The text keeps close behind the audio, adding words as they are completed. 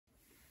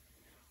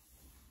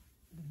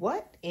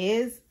What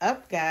is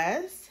up,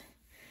 guys?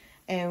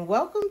 And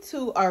welcome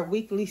to our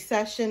weekly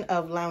session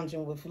of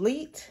Lounging with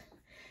Lett.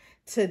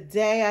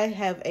 Today I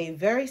have a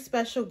very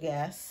special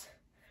guest,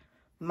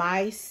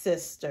 my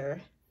sister,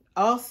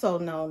 also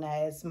known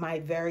as my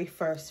very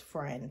first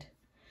friend,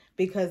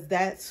 because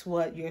that's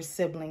what your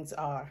siblings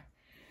are.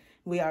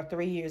 We are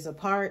 3 years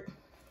apart.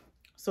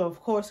 So of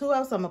course, who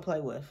else I'm gonna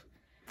play with?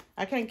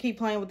 I can't keep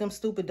playing with them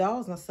stupid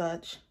dolls and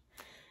such.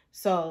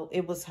 So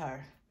it was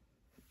her.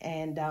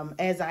 And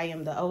as I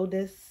am the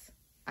oldest,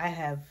 I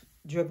have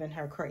driven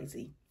her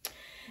crazy.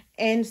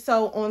 And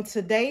so on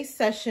today's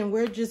session,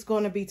 we're just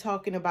going to be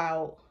talking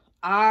about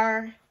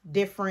our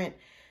different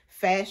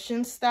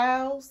fashion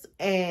styles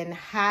and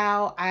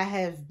how I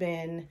have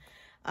been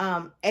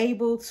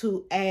able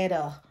to add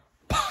a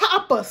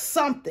pop of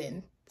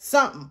something,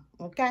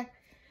 okay,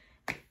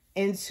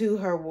 into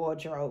her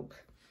wardrobe.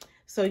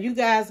 So you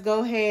guys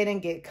go ahead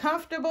and get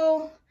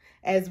comfortable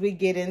as we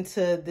get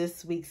into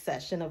this week's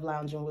session of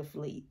Lounging with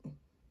Lett.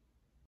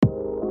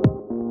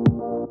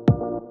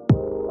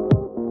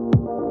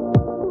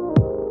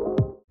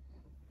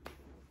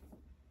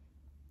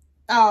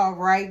 All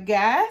right,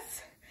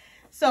 guys.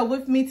 So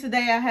with me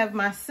today, I have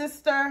my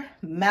sister,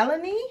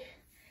 Melanie.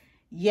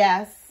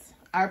 Yes,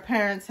 our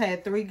parents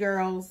had 3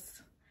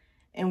 girls,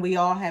 and we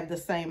all have the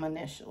same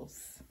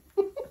initials.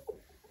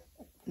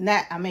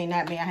 Not me.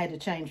 I had to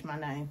change my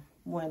name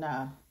when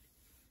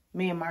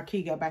me and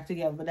Marquis got back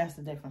together, but that's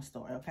a different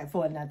story, okay,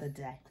 for another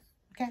day,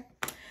 okay?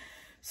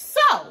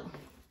 So,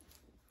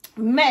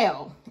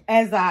 Mel,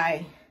 as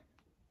I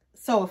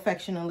so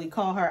affectionately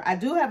call her, I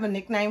do have a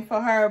nickname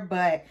for her,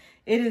 but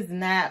it is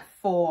not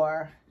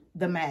for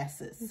the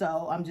masses,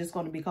 so I'm just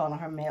going to be calling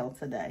her Mel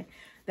today.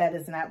 That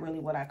is not really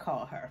what I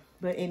call her,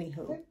 but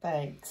anywho.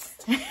 Thanks.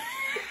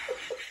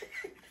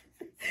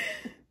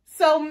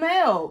 So,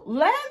 Mel,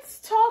 let's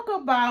talk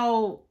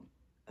about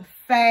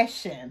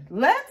fashion.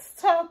 Let's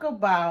talk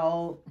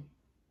about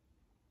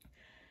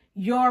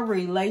your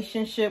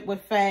relationship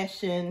with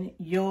fashion,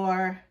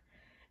 your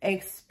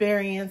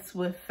experience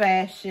with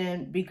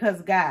fashion,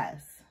 because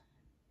guys,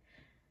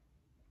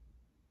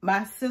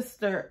 my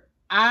sister,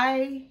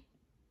 I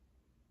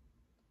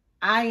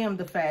am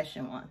the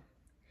fashion one.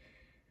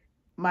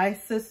 My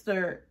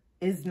sister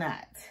is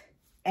not.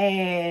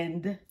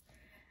 And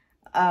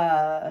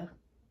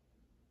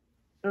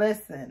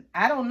listen,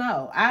 I don't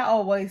know. I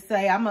always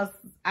say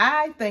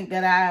I think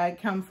that I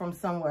come from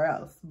somewhere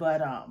else,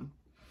 but how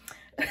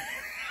you gonna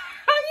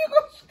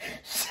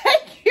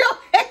shake your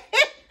head?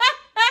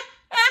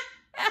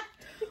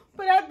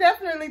 But I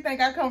definitely think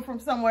I come from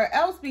somewhere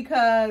else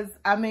because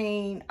I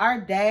mean, our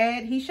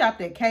dad, he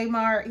shopped at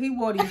Kmart. He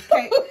wore these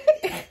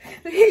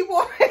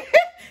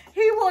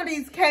he wore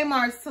these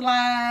Kmart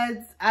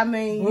slides. I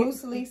mean,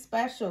 Bruce Lee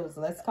specials.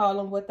 Let's call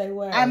them what they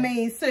were. I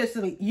mean,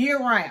 seriously, year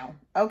round.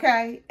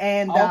 Okay.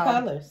 And all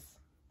colors.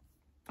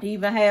 He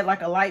even had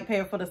like a light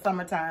pair for the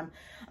summertime.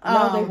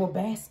 No, they were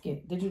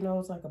basket. Did you know it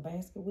was like a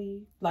basket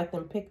weave? Like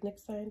them picnic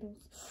sandals?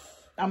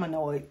 I'm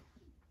annoyed.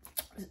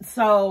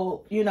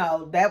 So, you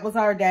know, that was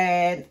our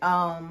dad.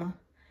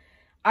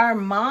 Our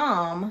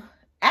mom,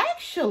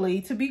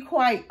 actually, to be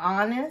quite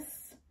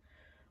honest,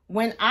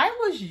 when I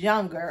was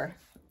younger,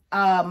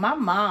 my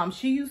mom,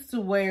 she used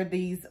to wear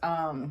these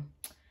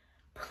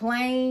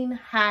plain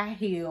high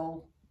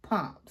heel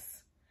pumps.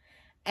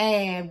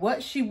 And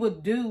what she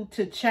would do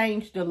to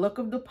change the look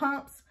of the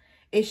pumps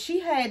is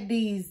she had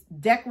these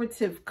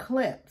decorative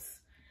clips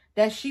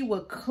that she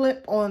would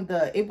clip on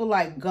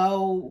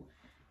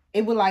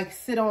it would like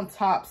sit on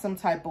top some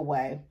type of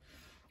way.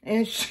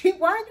 And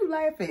why are you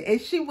laughing? And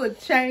she would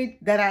change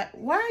that.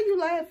 Why are you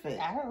laughing?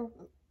 I don't.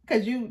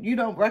 Because you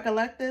don't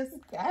recollect this?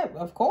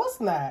 Of course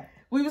not.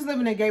 We was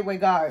living in Gateway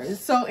Gardens.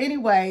 So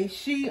anyway,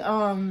 she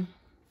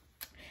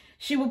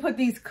would put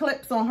these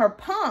clips on her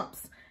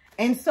pumps.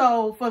 And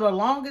so for the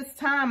longest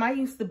time, I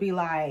used to be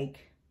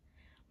like,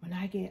 when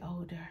I get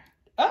older,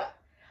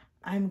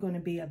 I'm going to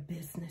be a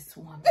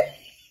businesswoman.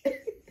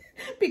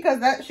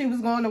 Because she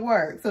was going to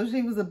work. So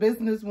she was a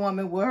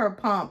businesswoman with her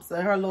pumps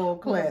and her little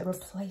clips.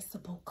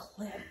 Replaceable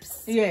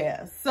clips.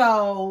 Yeah.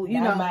 So, you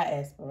know, my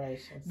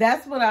aspirations.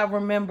 That's what I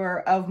remember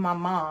of my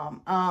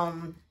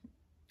mom.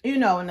 You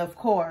know, and of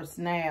course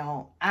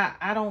now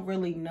I don't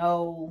really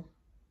know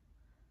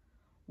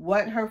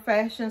what her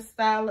fashion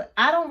style.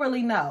 I don't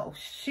really know.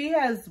 She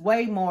has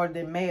way more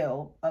than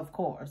Mel, of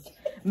course.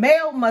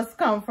 Mel must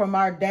come from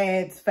our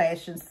dad's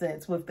fashion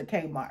sense with the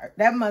Kmart.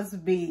 That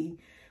must be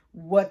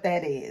what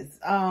that is.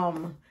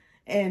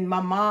 And my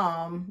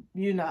mom,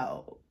 you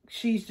know,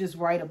 she's just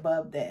right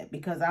above that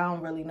because I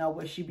don't really know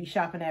where she be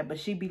shopping at, but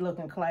she be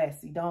looking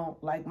classy.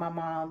 Don't like my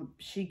mom.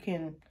 She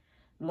can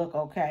look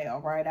okay. All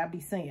right. I be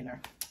seeing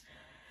her.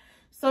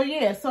 So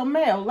yeah. So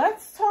Mel,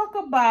 let's talk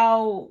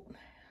about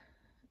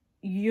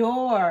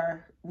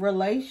your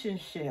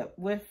relationship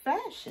with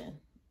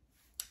fashion.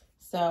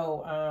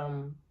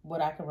 So,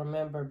 what I can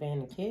remember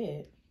being a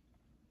kid,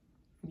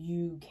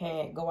 you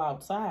can't go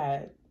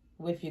outside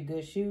with your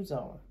good shoes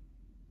on.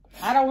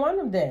 I don't want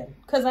them then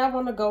because I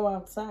want to go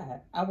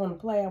outside. I want to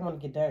play. I want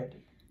to get dirty.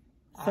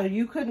 So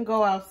you couldn't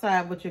go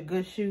outside with your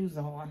good shoes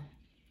on.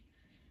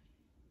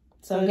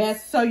 So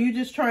so you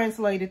just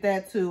translated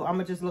that to, I'm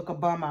going to just look a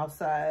bum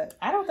outside.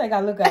 I don't think I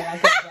look like a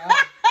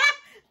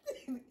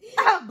bum.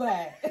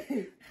 But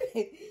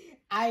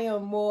I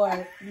am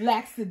more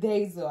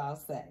lackadaisical, I'll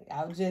say.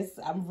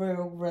 I'm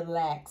real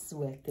relaxed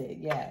with it,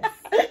 yes.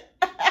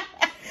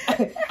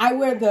 I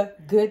wear the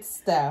good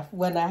stuff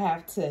when I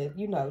have to,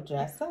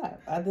 dress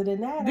up. Other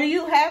than that. Do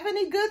you have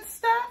any good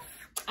stuff?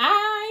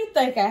 I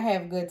think I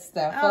have good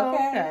stuff, okay? Oh,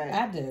 okay.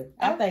 I do.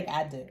 I think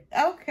I do.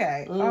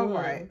 Okay.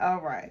 All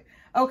right.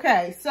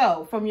 Okay,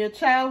 so from your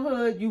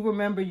childhood, you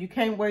remember you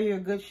can't wear your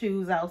good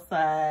shoes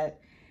outside.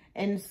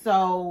 And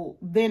so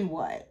then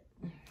what?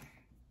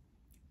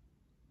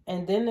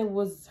 And then it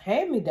was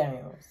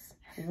hand-me-downs.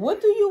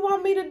 What do you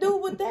want me to do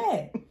with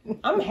that?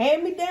 I'm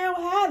hand-me-down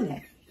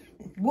Holly.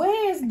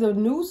 Where's the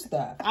new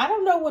stuff? I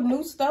don't know what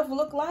new stuff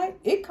look like.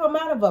 It come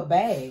out of a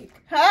bag.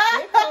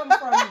 It come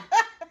from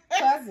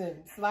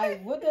cousins.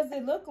 Like, what does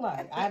it look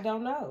like? I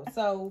don't know.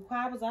 So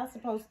how was I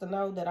supposed to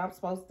know that I'm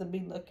supposed to be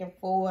looking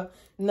for?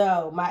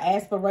 No, my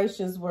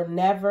aspirations were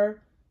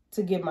never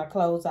to get my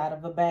clothes out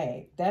of a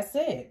bag. That's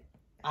it.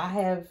 I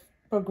have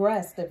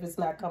progressed if it's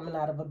not coming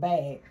out of a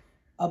bag,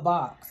 a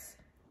box,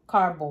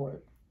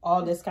 cardboard,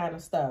 all this kind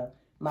of stuff.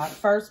 My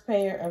first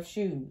pair of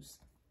shoes,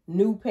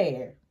 new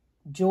pair,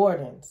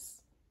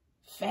 Jordans,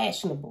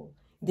 fashionable.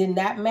 Did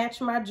not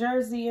match my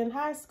jersey in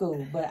high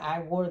school, but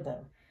I wore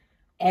them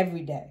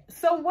every day.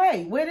 So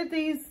wait, where did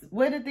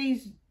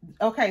these,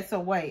 okay, so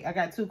wait, I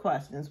got two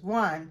questions.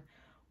 One,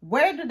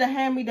 where did the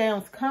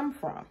hand-me-downs come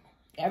from?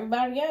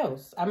 Everybody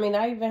else. I mean,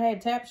 I even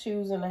had tap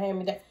shoes in the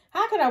hand-me-down.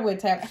 How could I wear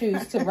tap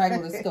shoes to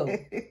regular school?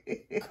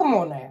 Come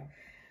on now.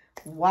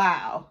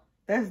 Wow,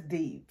 that's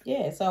deep.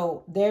 Yeah,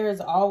 so there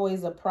is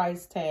always a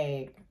price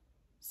tag,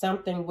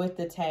 something with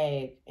the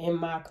tag in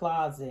my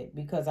closet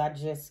because I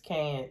just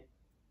can't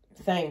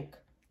think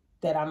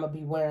that I'm going to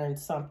be wearing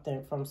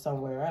something from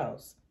somewhere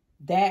else.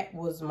 That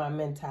was my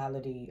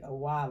mentality a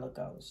while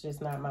ago. It's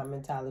just not my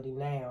mentality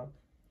now.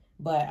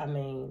 But, I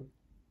mean,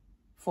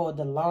 for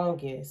the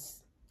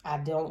longest, I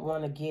don't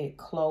want to get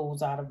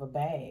clothes out of a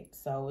bag.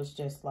 So it's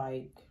just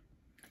like...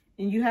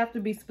 And you have to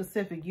be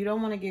specific. You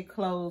don't want to get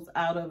clothes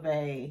out of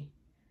a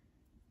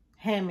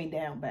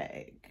hand-me-down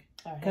bag.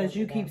 Because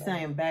you keep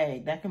saying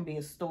bag. That can be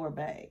a store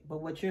bag.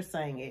 But what you're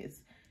saying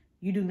is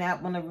you do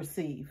not want to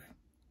receive.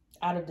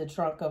 Out of the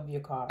trunk of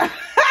your car.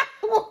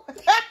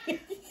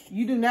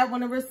 You do not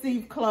want to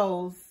receive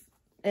clothes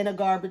in a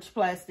garbage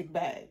plastic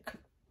bag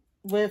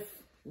with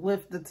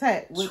the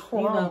tag.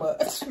 Trauma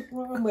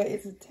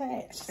is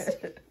attached.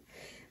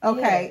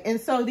 Okay, yeah. And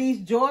so these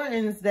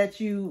Jordans that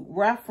you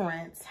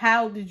reference,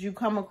 how did you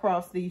come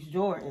across these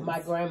Jordans? My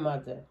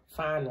grandmother,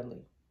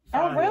 finally.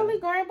 Oh, really?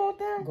 Gran bought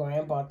them?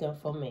 Gran bought them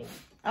for me.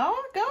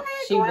 Oh, go ahead,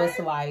 She Gran. was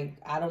like,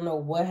 I don't know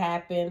what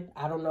happened.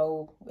 I don't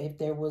know if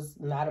there was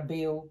not a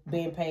bill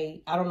being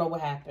paid. I don't know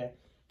what happened.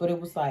 But it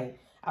was like,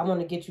 I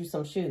want to get you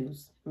some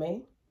shoes.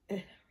 Me?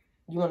 You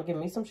want to give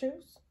me some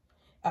shoes?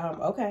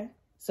 Okay.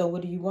 So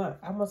what do you want?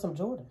 I want some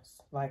Jordans.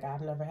 Like,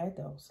 I've never had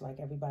those. Like,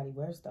 everybody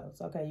wears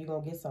those. Okay, you're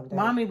going to get something.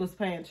 Mommy was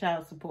paying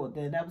child support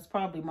then. That was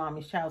probably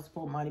Mommy's child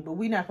support money. But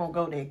we're not going to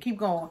go there. Keep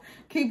going.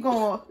 Keep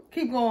going.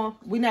 Keep going.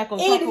 We're not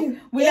going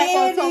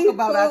to talk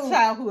about our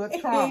childhood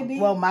trauma.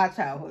 Well, my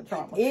childhood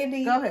trauma.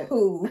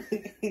 Go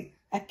ahead.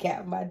 I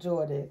got my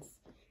Jordans.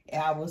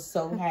 And I was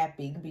so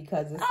happy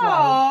because it's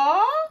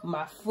like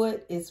my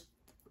foot is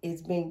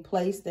being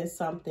placed in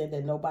something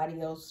that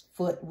nobody else's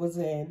foot was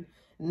in.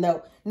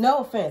 No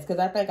offense, because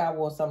I think I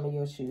wore some of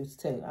your shoes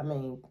too. I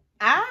mean,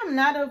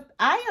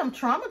 I am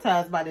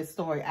traumatized by this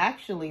story.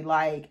 Actually,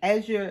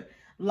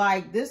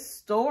 this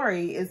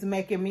story is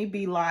making me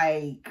be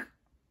like,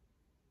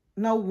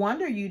 no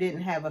wonder you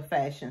didn't have a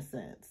fashion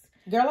sense.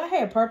 Girl, I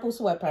had purple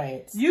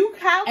sweatpants.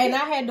 And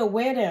I had to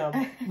wear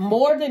them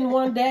more than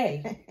one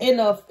day in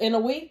a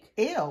week.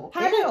 Ew.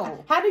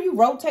 How do you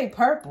rotate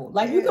purple?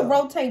 Like, you can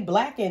rotate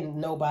black and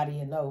nobody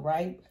will know,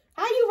 right?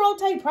 How you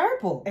rotate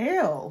purple?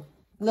 Ew.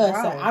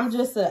 Listen, I'm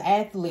just an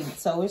athlete,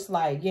 so it's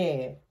like,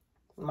 yeah,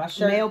 my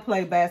shirt. Male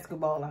played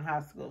basketball in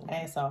high school.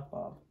 And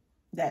softball.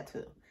 That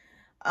too.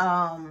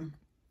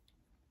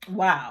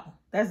 Wow,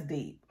 that's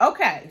deep.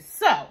 Okay,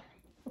 so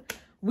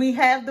we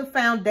have the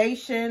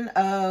foundation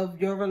of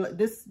your,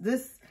 this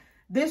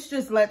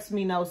just lets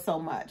me know so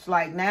much.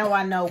 Like, now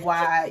I know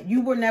why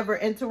you were never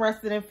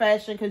interested in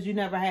fashion, because you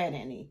never had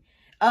any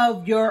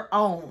of your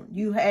own.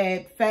 You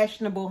had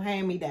fashionable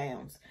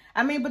hand-me-downs.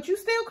 I mean, but you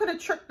still could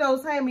have tricked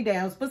those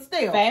hand-me-downs, but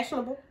still.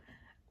 Fashionable?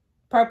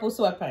 Purple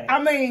sweatpants.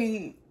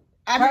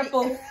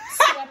 Purple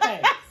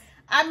sweatpants.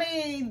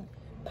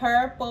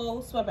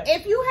 Purple sweatpants.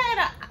 If you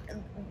had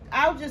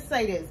I'll just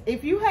say this.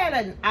 If you had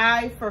an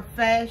eye for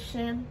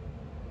fashion,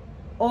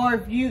 or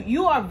if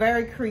you are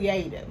very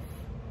creative,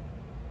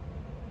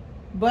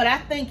 but I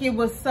think it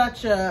was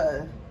such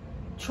a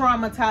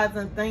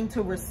traumatizing thing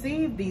to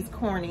receive these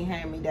corny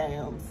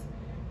hand-me-downs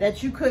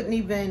that you couldn't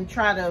even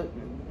try to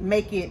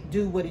make it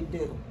do what it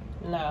do.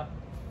 No.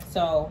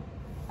 So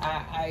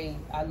I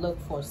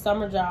looked for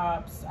summer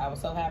jobs. I was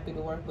so happy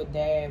to work with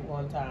Dad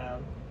one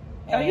time.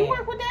 Oh, you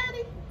work with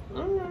Daddy?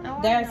 Mm-hmm. Oh,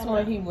 that's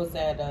when he was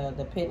at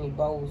the Pitney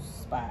Bowes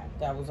spot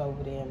that was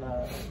over there in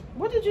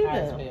what did you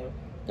do?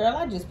 Girl,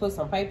 I just put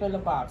some paper in the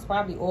box,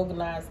 probably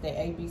organized the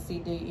A, B, C,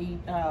 D, E,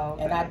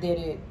 okay. And I did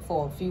it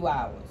for a few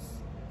hours.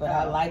 But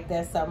I like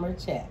that summer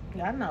check.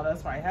 Yeah, I know,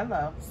 that's right.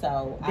 Hello.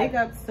 So big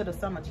ups to the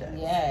summer check.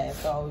 Yeah,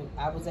 so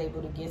I was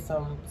able to get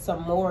some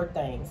more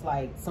things,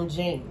 like some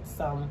jeans,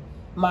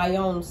 my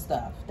own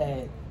stuff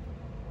that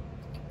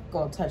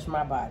gonna touch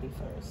my body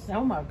first.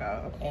 Oh my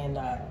God. And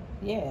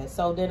yeah,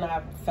 so then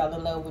I fell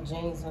in love with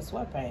jeans and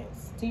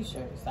sweatpants,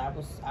 t-shirts.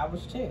 I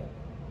was chill.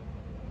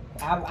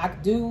 I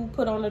do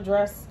put on a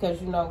dress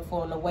because, you know,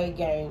 for an away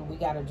game we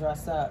gotta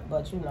dress up,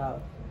 but you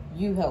know,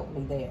 you helped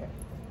me there.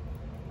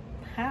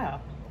 How?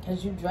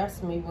 Because you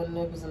dressed me when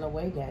it was an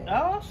away game.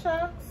 Oh,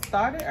 sure.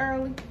 Started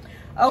early.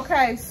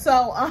 Okay,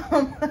 so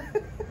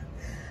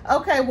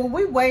okay, well,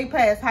 we way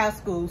past high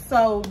school,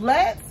 so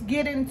let's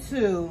get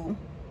into.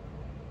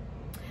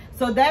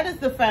 So that is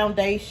the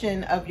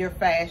foundation of your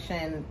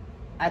fashion.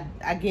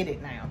 I get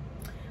it now.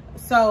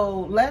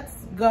 So let's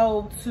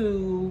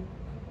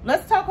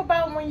talk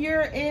about when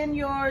you're in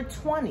your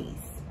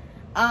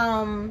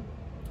 20s.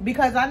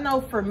 Because I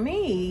know for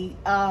me,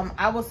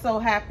 I was so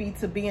happy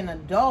to be an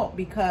adult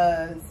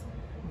because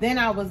then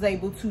I was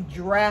able to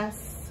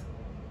dress.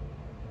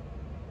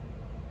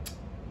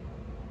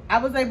 I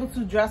was able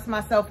to dress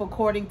myself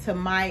according to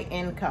my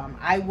income.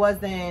 I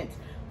wasn't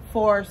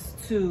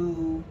forced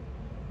to,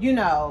 you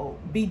know,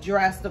 be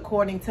dressed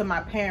according to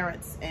my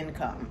parents'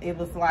 income. It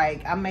was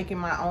like, I'm making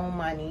my own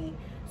money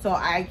so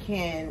I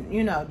can,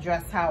 you know,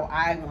 dress how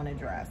I want to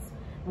dress.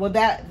 Well,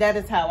 that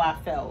is how I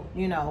felt,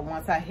 you know,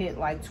 once I hit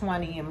like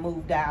 20 and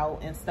moved out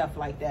and stuff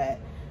like that.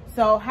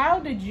 So how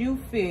did you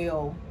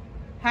feel?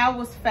 How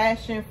was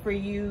fashion for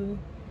you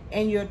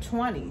in your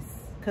 20s?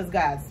 Because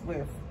guys,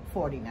 we're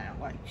 40 now.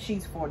 Like,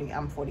 she's 40,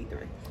 I'm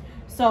 43.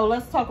 So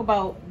let's talk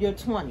about your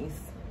 20s.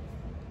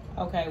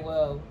 Okay,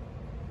 well,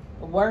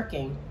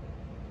 working,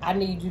 I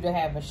need you to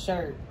have a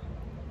shirt.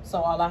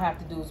 So all I have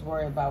to do is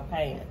worry about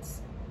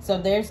pants. So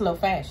there's no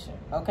fashion,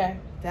 okay?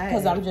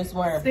 Because I'm just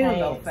wearing Still pants.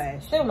 No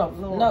fashion. Still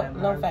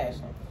no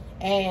fashion.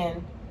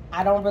 And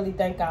I don't really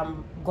think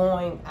I'm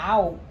going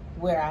out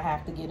where I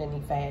have to get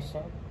any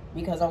fashion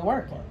because I'm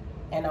working.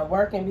 And I'm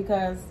working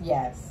because,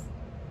 yes,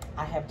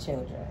 I have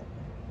children.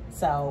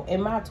 So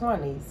in my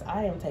 20s,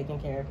 I am taking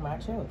care of my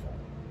children.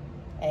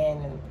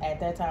 And at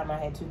that time, I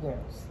had 2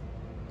 girls.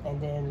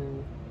 And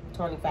then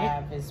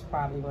 25 is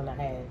probably when I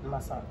had my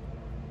son.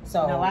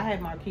 So no, I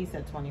had Marquise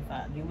at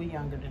 25. You were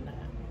younger than that.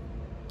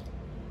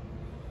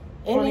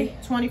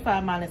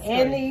 25 minus 3.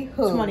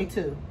 Anywho.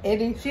 22.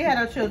 She had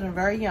her children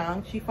very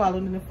young. She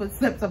followed in the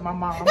footsteps of my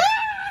mom.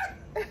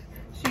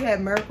 She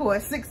had Miracle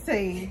at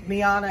 16,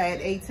 Miana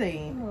at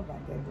 18, oh my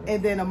goodness,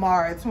 and then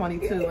Amara at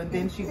 22, and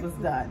then she was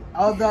done.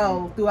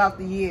 Although throughout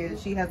the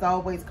years, she has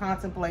always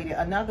contemplated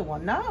another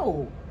one.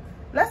 No,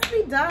 let's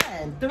be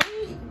done.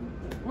 3.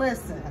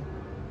 Listen,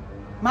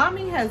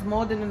 mommy has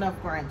more than enough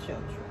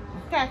grandchildren.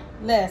 Okay.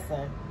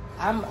 Listen,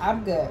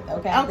 I'm good.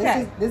 Okay.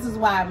 Okay. This is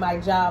why my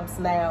jobs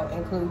now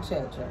include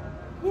children.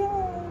 Yay.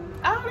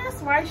 Oh,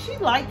 that's right. She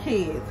like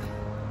kids.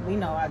 We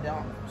know I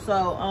don't.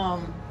 So,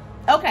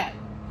 okay.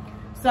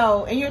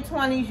 So in your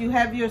 20s, you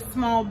have your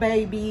small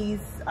babies.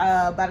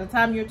 By the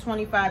time you're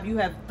 25, you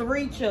have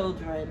 3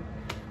 children.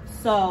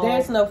 So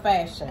there's no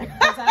fashion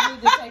because I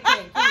need to take care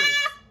of kids.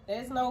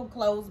 There's no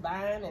clothes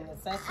buying and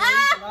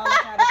accessories and all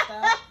that kind of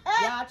stuff.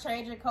 Y'all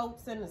changing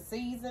coats in the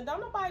season.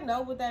 Don't nobody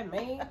know what that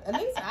means. At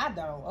least I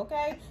don't,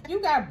 okay? You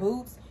got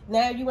boots.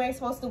 Now you ain't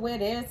supposed to wear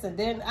this. And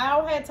then I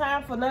don't have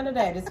time for none of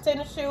that. It's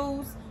tennis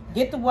shoes.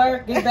 Get to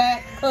work. Get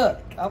back. Cook.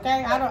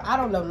 Okay? I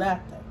don't know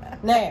nothing.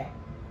 Now,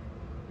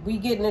 we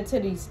getting into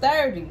these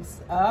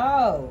 30s.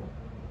 Oh.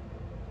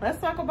 Let's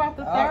talk about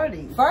the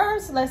 30s.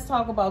 First, let's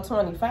talk about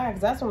 25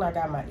 because that's when I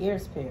got my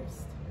ears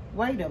pierced.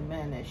 Wait a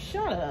minute.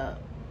 Shut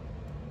up.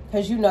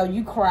 Because, you know,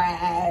 you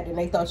cried and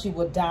they thought you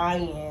were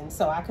dying,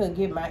 so I couldn't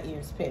get my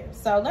ears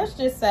pierced. So let's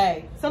just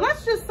say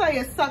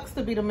it sucks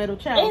to be the middle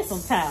child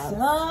sometimes. It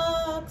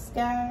sucks,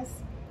 guys.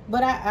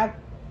 But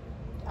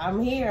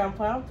I'm here, I'm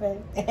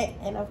pumping,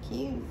 and I'm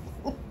cute.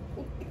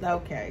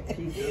 Okay,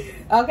 Jesus.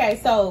 Okay,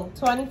 so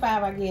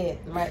 25, I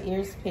get my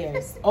ears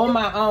pierced on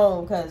my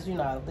own because, you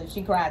know,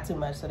 she cried too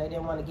much, so they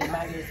didn't want to get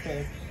my ears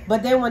pierced.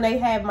 But then when they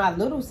have my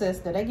little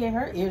sister, they get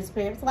her ears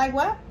pierced. Like,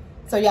 what?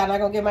 So y'all not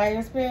gonna get my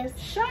ears pierced?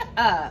 Shut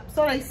up.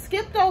 So they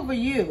skipped over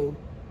you,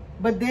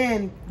 but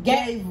then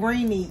gave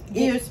Rainy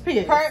ears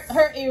pierced.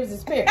 Her ears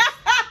is pierced.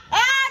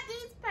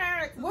 These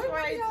parents are what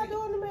crazy. What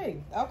y'all doing to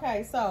me?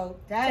 Okay, so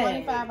Dang.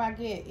 25, I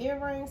get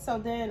earrings. So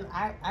then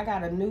I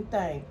got a new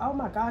thing. Oh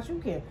my gosh, you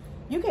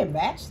can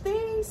match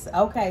these?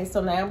 Okay, so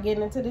now I'm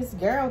getting into this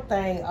girl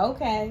thing.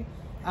 Okay.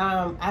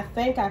 I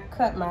think I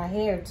cut my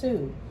hair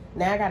too.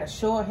 Now I got a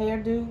short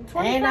hairdo.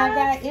 25? And I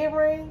got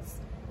earrings.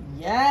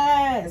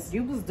 Yes.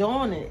 You was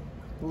doing it.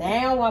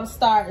 Now I'm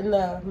starting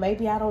to,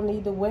 maybe I don't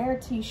need to wear a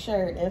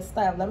t-shirt and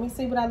stuff. Let me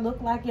see what I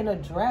look like in a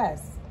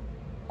dress.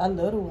 A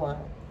little one.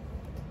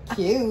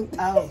 Cute.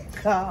 Oh,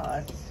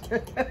 gosh.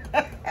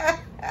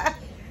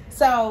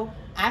 So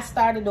I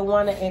started to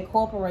want to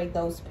incorporate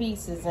those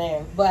pieces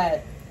in, but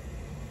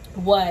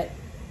what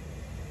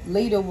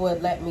Lita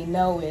would let me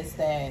know is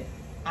that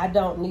I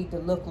don't need to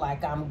look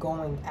like I'm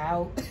going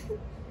out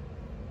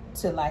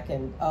to like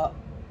an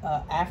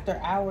after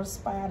hours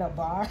spot or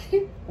bar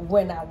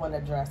when I want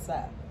to dress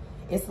up.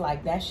 It's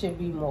like that should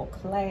be more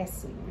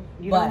classy.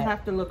 You don't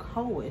have to look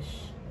hoish,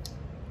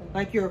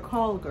 like you're a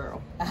call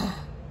girl.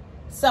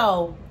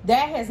 So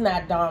that has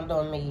not dawned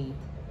on me.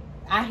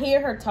 I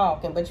hear her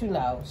talking, but you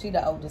know, she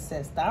the older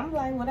sister. I'm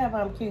like, whatever,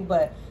 I'm cute.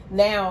 But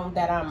now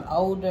that I'm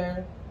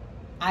older,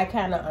 I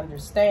kind of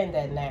understand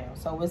that now.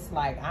 So it's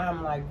like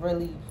I'm like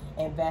really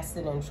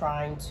invested in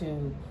trying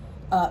to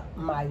up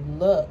my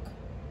look,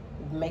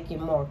 make it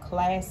more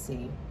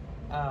classy,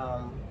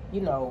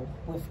 you know,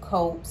 with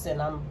coats,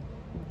 and I'm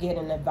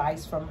getting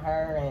advice from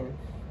her and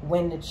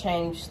when to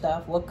change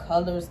stuff, what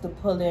colors to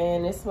pull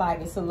in. It's like,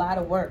 it's a lot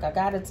of work. I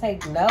gotta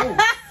take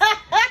notes.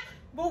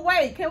 But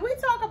wait, can we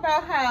talk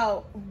about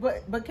how,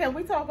 but can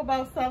we talk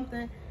about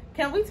something?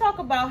 Can we talk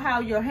about how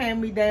your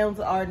hand-me-downs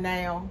are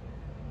now?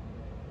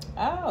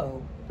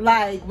 Oh.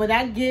 Like, when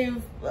I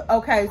give,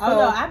 okay, so. Oh,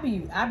 no, I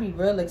be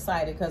real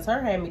excited because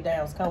her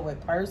hand-me-downs come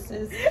with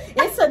purses.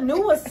 It's a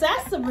new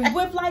accessory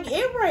with, like,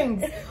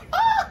 earrings.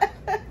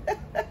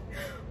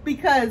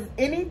 Because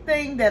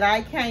anything that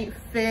I can't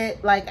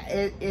fit, like,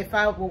 if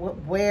I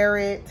wear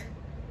it,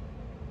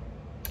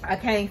 I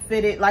can't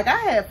fit it. Like, I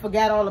had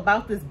forgot all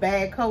about this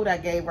bad coat I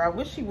gave her. I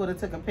wish she would have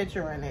took a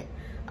picture in it.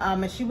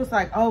 And she was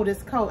like, oh,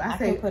 this coat. I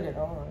said, can put it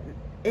on.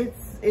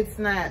 It's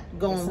not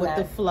going with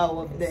the flow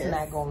of this. It's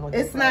not going with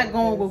it's not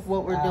going with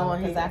what we're doing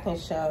here. Because I can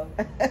show.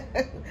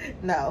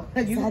 No.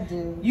 Yes, I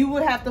do. You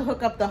would have to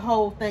hook up the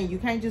whole thing. You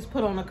can't just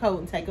put on a coat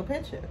and take a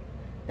picture.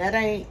 That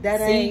ain't.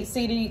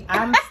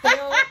 I'm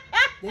still,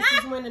 this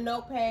is when the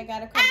notepad got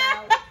to come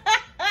out.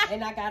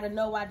 And I got to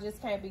know I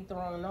just can't be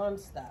throwing on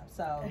stuff.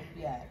 So,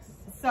 yes.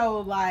 So,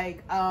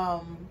 like,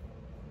 I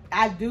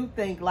do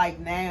think, like,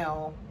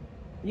 now,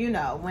 you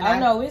know, when I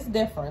know it's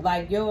different.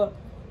 Like,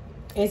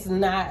 it's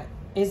not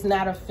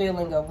a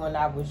feeling of when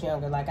I was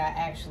younger. Like, I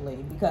actually,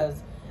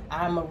 because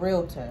I'm a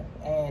realtor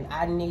and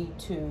I need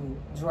to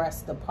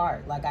dress the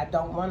part. Like, I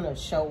don't want to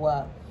show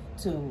up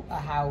to a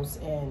house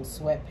in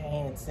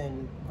sweatpants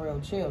and real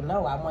chill.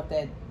 No, I want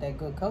that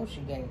good coat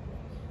she gave me.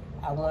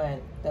 I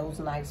want those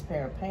nice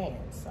pair of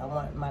pants. I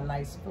want my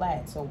nice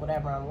flats or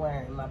whatever I'm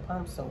wearing, my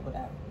pumps or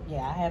whatever.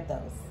 Yeah, I have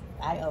those.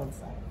 I own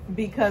some.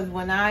 Because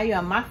when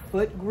my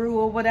foot grew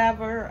or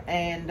whatever,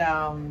 and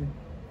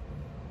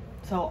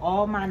so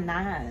all my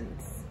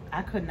 9s,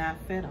 I could not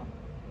fit them.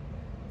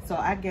 So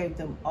I gave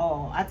them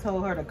all. I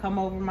told her to come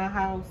over to my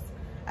house.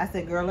 I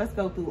said, girl, let's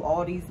go through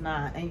all these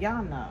 9. And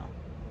y'all know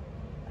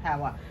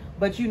how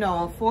but you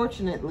know,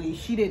 unfortunately,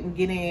 she didn't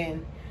get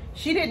in.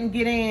 She didn't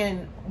get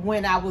in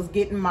when I was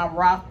getting my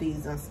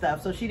Rothy's and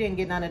stuff. So she didn't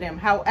get none of them.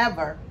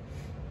 However,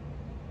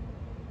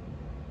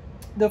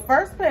 the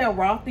first pair of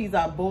Rothy's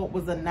I bought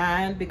was a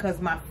 9 because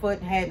my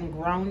foot hadn't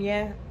grown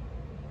yet.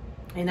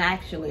 And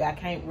actually, I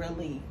can't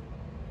really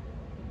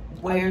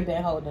wear. You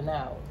been holding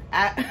out.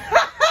 That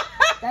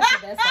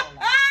sounds like.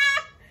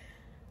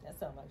 That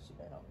sounds like she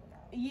been holding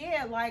out.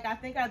 Yeah, like I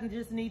think I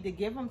just need to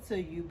give them to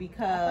you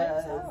because.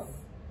 I think so.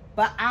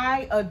 But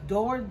I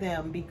adore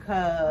them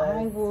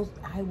because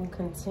I will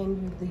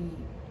continue the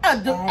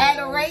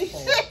adoration.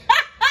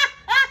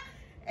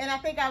 And I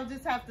think I'll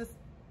just have to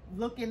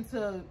look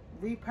into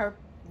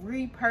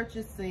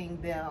repurchasing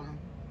them.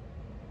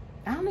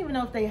 I don't even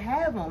know if they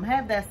have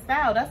that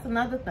style. That's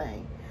another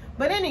thing.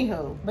 But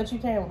anywho. But you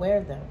can't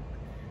wear them.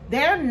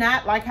 They're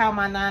not like how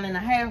my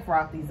 9.5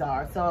 Rothy's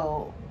are.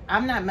 So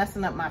I'm not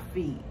messing up my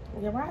feet.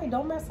 You're right.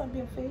 Don't mess up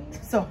your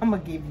feet. So I'm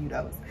going to give you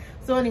those.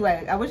 So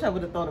anyway, I wish I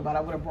would have thought about it.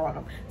 I would have brought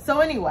them. So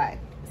anyway,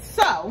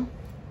 so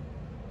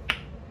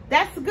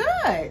that's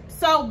good.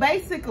 So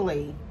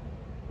basically,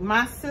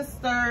 my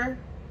sister,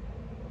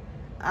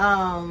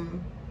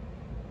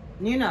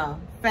 you know,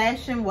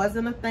 fashion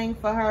wasn't a thing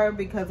for her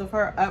because of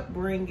her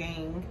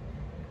upbringing.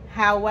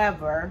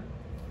 However,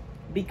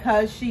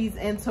 because she's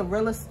into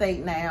real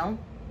estate now,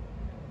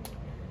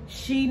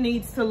 she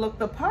needs to look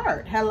the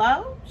part.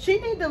 Hello? She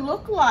need to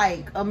look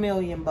like $1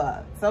 million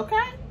bucks,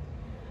 okay?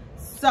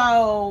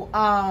 So,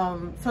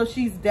 so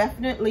she's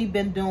definitely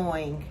been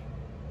doing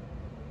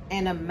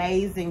an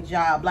amazing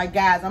job. Like,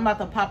 guys, I'm about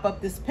to pop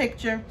up this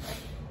picture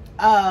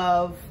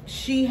of,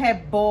 she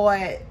had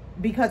bought,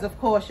 because of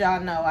course y'all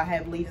know I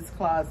have Lita's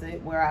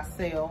Closet where I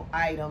sell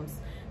items.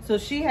 So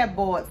she had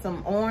bought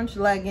some orange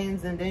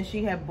leggings, and then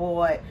she had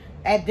bought,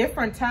 at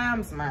different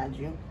times, mind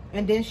you,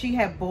 and then she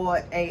had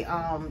bought a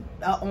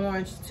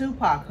orange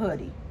Tupac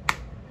hoodie.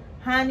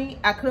 Honey,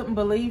 I couldn't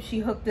believe she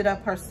hooked it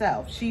up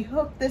herself. She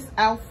hooked this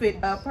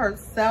outfit up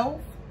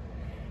herself.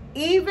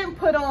 Even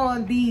put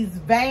on these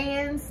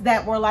Vans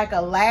that were like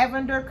a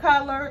lavender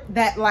color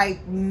that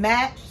like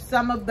matched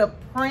some of the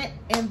print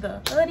in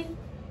the hoodie.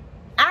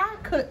 I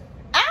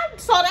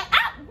saw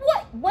that.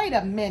 what? Wait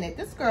a minute.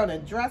 This girl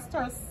done dressed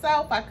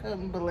herself. I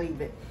couldn't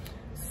believe it.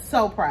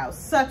 So proud.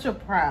 Such a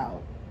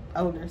proud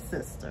older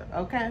sister.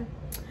 Okay.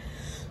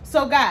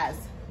 So guys,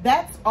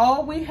 that's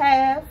all we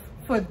have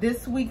for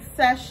this week's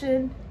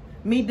session.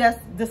 Me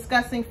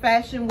discussing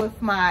fashion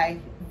with my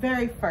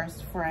very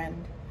first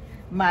friend,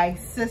 my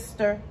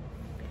sister.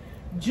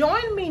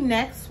 Join me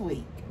next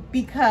week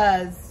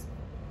because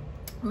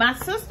my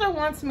sister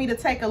wants me to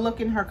take a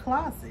look in her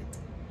closet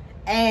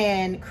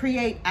and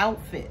create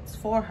outfits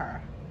for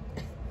her.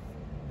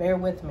 Bear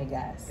with me,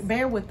 guys.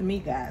 Bear with me,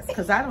 guys,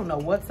 because I don't know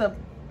what's up.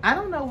 I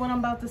don't know what I'm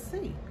about to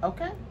see,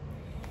 okay?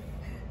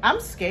 I'm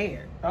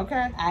scared,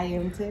 okay? I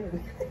am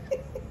too.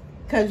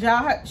 Because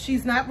y'all,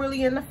 she's not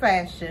really into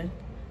fashion,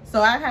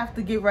 so I have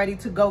to get ready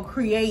to go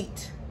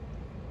create.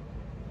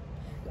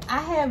 I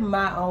have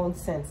my own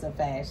sense of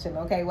fashion,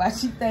 okay? Why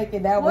she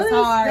thinking that was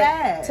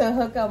hard to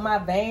hook up my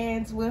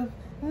Vans with?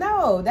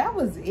 No, that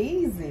was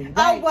easy. Like,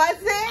 oh, was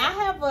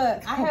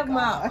it? I have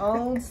my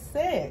own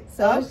sense.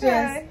 So it's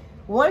just,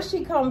 once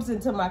she comes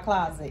into my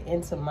closet,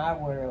 into my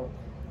world,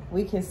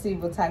 we can see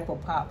what type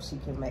of pop she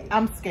can make.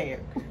 I'm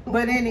scared.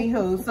 But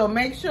anywho, so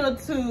make sure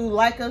to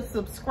like us,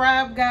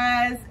 subscribe,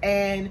 guys,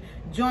 and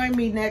join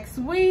me next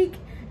week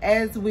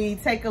as we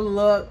take a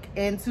look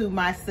into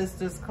my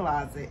sister's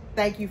closet.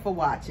 Thank you for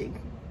watching.